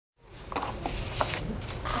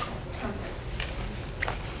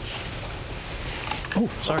Oh,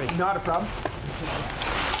 sorry. Not a problem.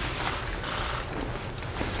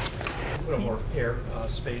 A little more air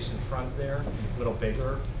space in front there, a little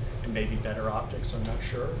bigger, and maybe better optics, I'm not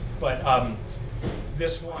sure. But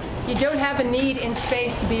this one... You don't have a need in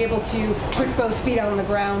space to be able to put both feet on the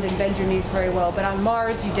ground and bend your knees very well, but on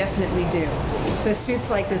Mars you definitely do. So suits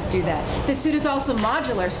like this do that. This suit is also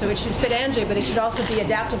modular, so it should fit Angie, but it should also be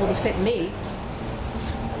adaptable to fit me.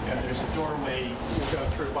 Yeah, there's a doorway we'll go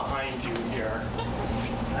through behind you here,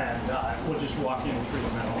 and we'll just walk in through the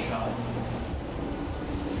metal shop.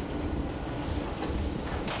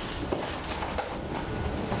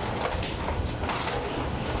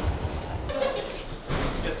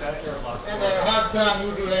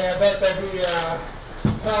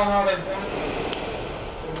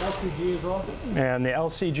 LCG is off. And the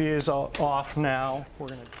LCG is off now.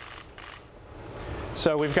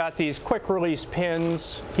 So we've got these quick release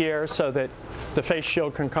pins here so that the face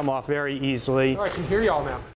shield can come off very easily. Oh, I can hear you all now.